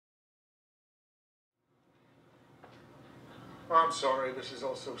I'm sorry, this is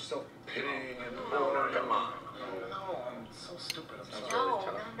all so self-pitying and boring. Come on. No, I'm so stupid. I'm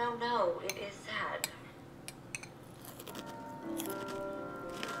sorry. No. It is sad.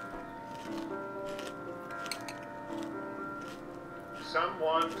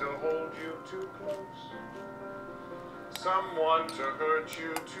 Someone to hold you too close. Someone to hurt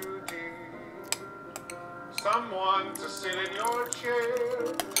you too deep. Someone to sit in your chair,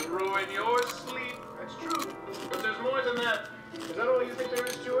 to ruin your sleep. That's true. But there's more than that. Is that all you think there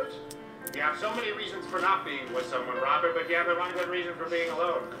is to it? You have so many reasons for not being with someone, Robert, but you have the one good reason for being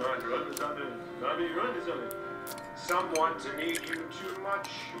alone. Come on, run to something. Bobby, run to something. Someone to need you too much.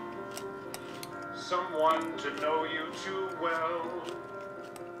 Someone to know you too well.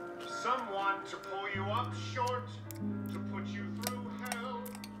 Someone to pull you up short, to put you through hell.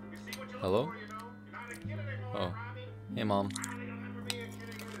 You see what you look Hello? for, you know? You're not a kid anymore, Oh, Robbie. hey Mom.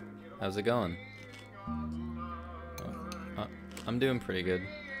 How's it going? Oh, I'm doing pretty good.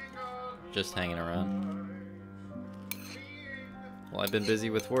 Just hanging around. Well, I've been busy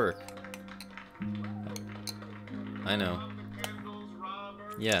with work. I know.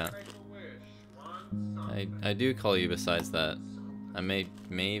 Yeah. I do call you besides that. I may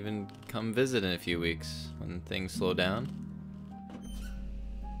even come visit in a few weeks when things slow down.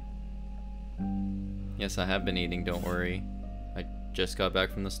 Yes, I have been eating, don't worry. I just got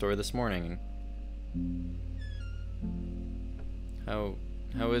back from the store this morning. How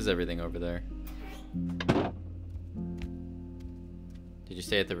is everything over there? Did you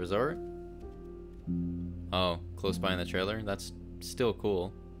stay at the resort? Oh, close by in the trailer? That's still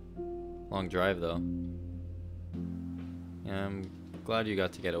cool. Long drive though. Yeah, I'm glad you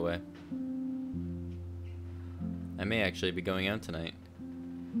got to get away. I may actually be going out tonight.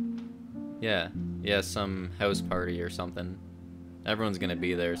 Yeah, some house party or something. Everyone's gonna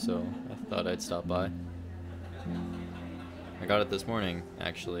be there, so I thought I'd stop by. I got it this morning,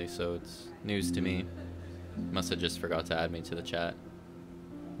 actually, so it's news to me. Must have just forgot to add me to the chat.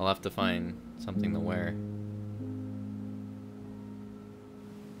 I'll have to find something to wear.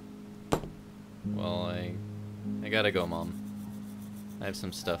 Well, I gotta go, Mom. I have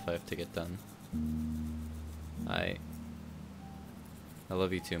some stuff I have to get done. I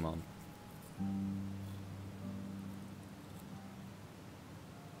love you too, Mom.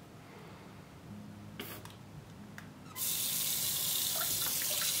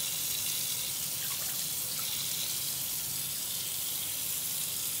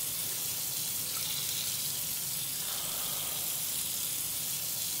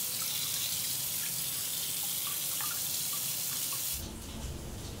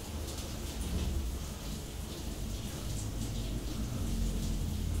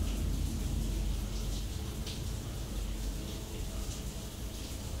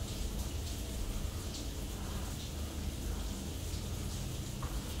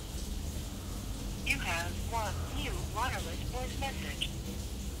 You have one new wireless voice message.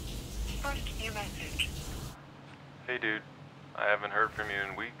 First new message. Hey dude, I haven't heard from you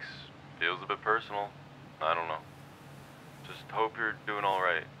in weeks. Feels a bit personal. I don't know. Just hope you're doing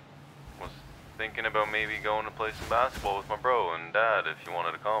alright. Was thinking about maybe going to play some basketball with my bro and dad if you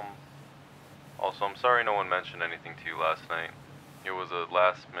wanted to come. Also, I'm sorry no one mentioned anything to you last night. It was a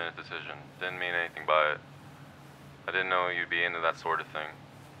last minute decision. Didn't mean anything by it. I didn't know you'd be into that sort of thing.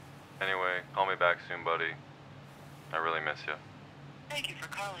 Anyway, call me back soon, buddy. I really miss you. Thank you for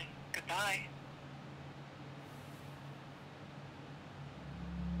calling. Goodbye.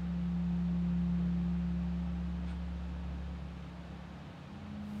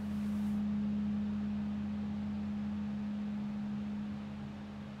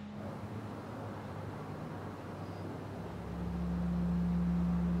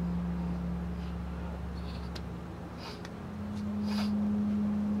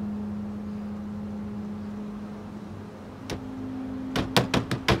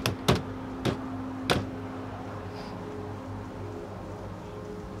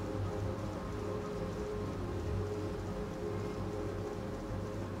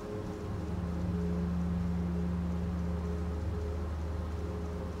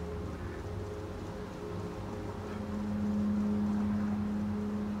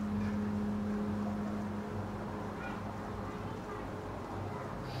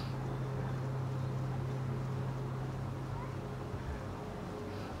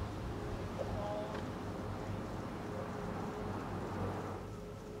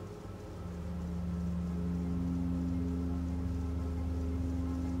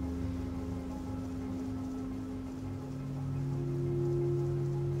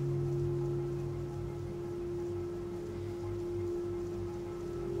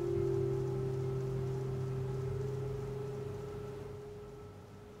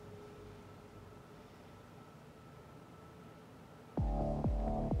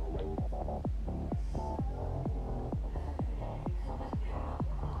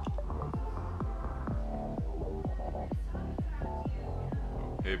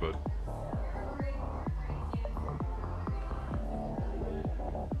 Hey, bud.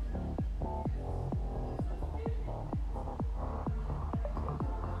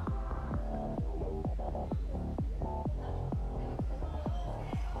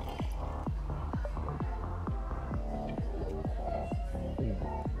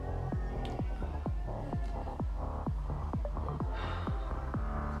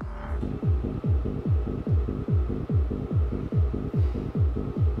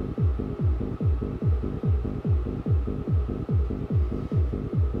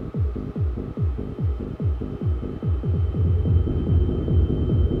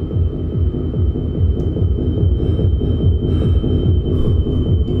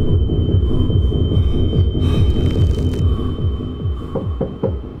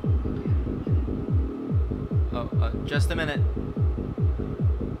 Just a minute.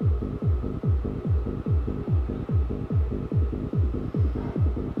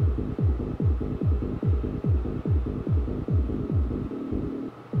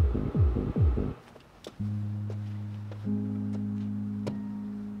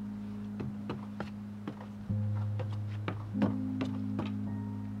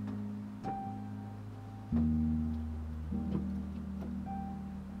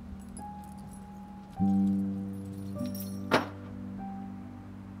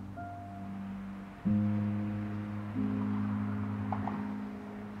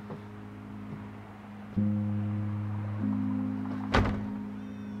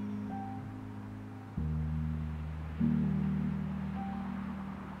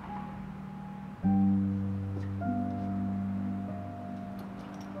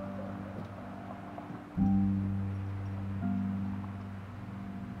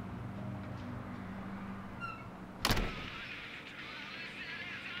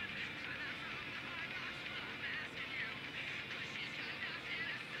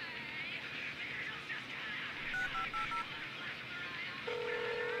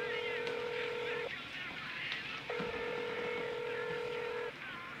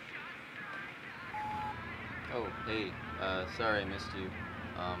 Oh, hey, sorry I missed you.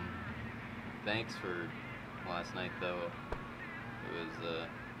 Thanks for last night, though. It was,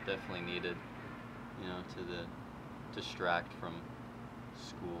 definitely needed, you know, to distract from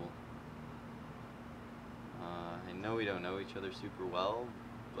school. I know we don't know each other super well,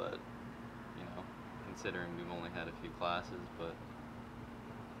 but, you know, considering we've only had a few classes, but,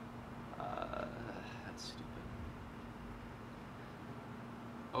 that's stupid.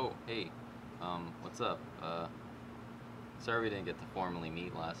 Oh, hey. What's up? Sorry we didn't get to formally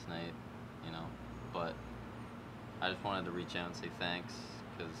meet last night, you know, but I just wanted to reach out and say thanks,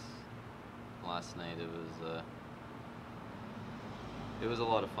 because last night it was a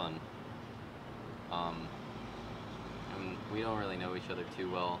lot of fun. And we don't really know each other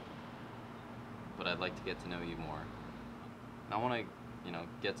too well, but I'd like to get to know you more. And I want to, you know,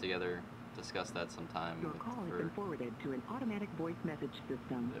 get together, discuss that sometime. Your call has been forwarded to an automatic voice message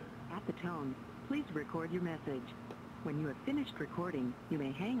system. At the tone, please record your message. When you have finished recording, you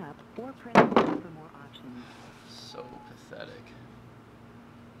may hang up or press 1 for more options. So pathetic.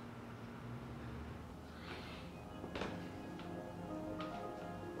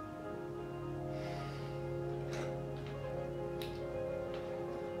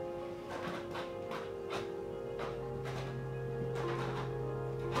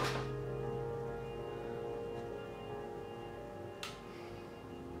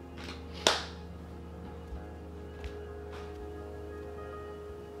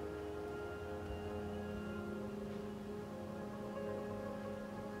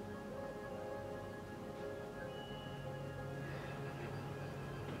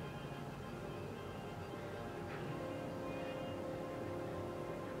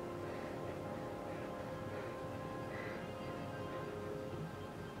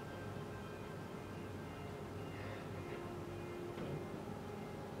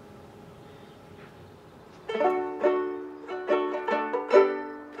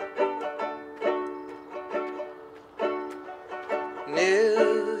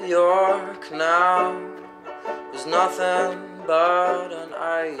 New York now is nothing but an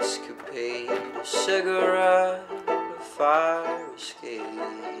ice capade, a cigarette, a fire escape.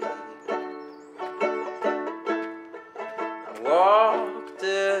 I walk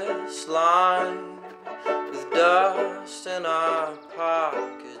this line with dust in our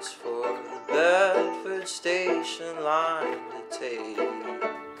pockets for the Bedford station line to take.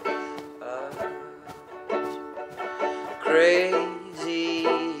 Crazy,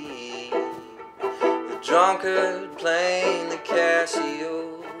 the drunkard playing the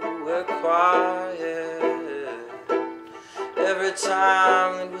Casio, we're quiet every time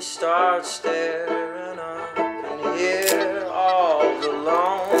time that we start staring up and hear all the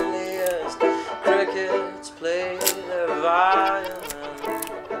loneliest crickets play their violin.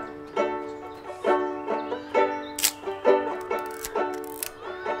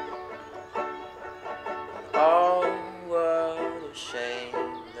 Oh, what a shame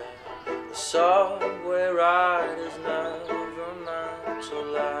that the subway ride is never meant to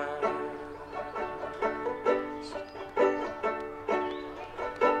last.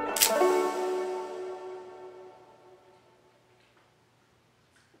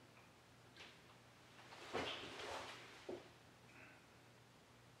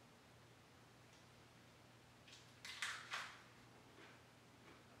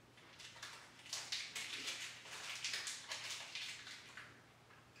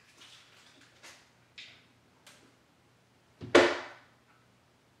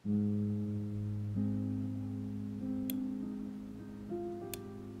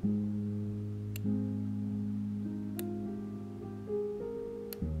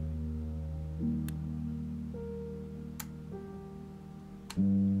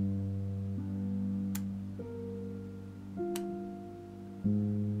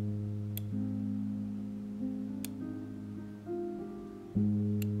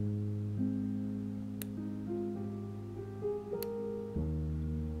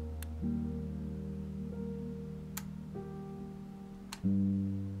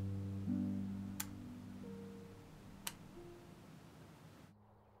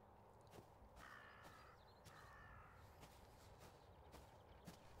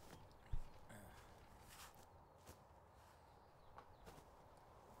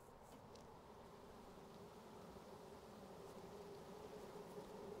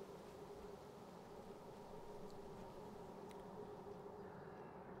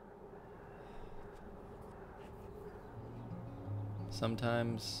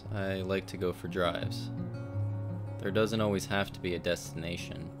 Sometimes I like to go for drives. There doesn't always have to be a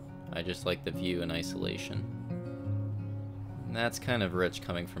destination. I just like the view in isolation. And that's kind of rich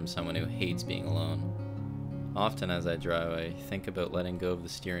coming from someone who hates being alone. Often as I drive, I think about letting go of the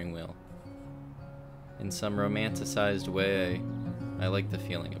steering wheel. In some romanticized way, I like the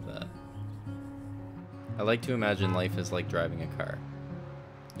feeling of that. I like to imagine life as like driving a car.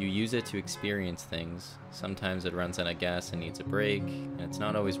 You use it to experience things. Sometimes it runs out of gas and needs a brake, and it's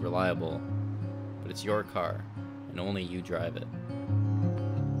not always reliable, but it's your car, and only you drive it.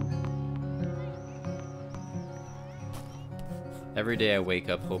 Every day I wake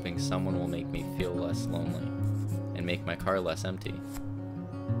up hoping someone will make me feel less lonely, and make my car less empty.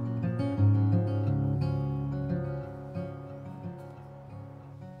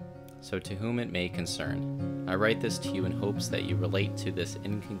 So to whom it may concern, I write this to you in hopes that you relate to this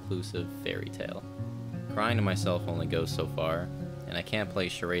inconclusive fairy tale. Crying to myself only goes so far, and I can't play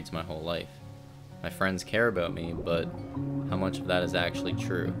charades my whole life. My friends care about me, but how much of that is actually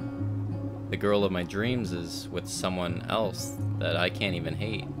true? The girl of my dreams is with someone else that I can't even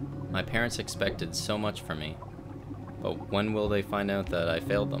hate. My parents expected so much from me, but when will they find out that I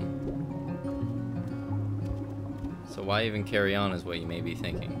failed them? So why even carry on is what you may be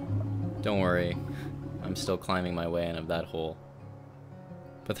thinking. Don't worry, I'm still climbing my way out of that hole.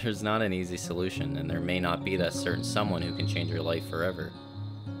 But there's not an easy solution, and there may not be that certain someone who can change your life forever.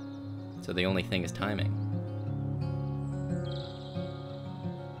 So the only thing is timing.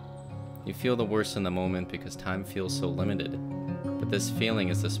 You feel the worst in the moment because time feels so limited. But this feeling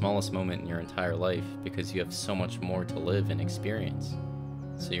is the smallest moment in your entire life because you have so much more to live and experience.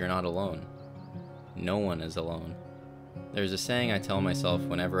 So you're not alone. No one is alone. There's a saying I tell myself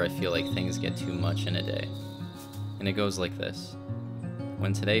whenever I feel like things get too much in a day. And it goes like this.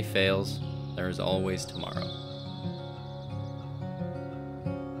 When today fails, there is always tomorrow.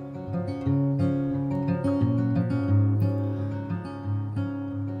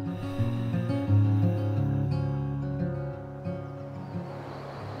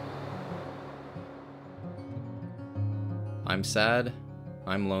 I'm sad,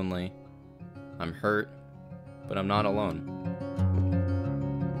 I'm lonely, I'm hurt, but I'm not alone.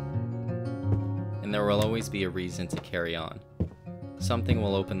 And there will always be a reason to carry on. Something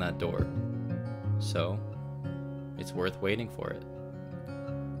will open that door. So, it's worth waiting for it.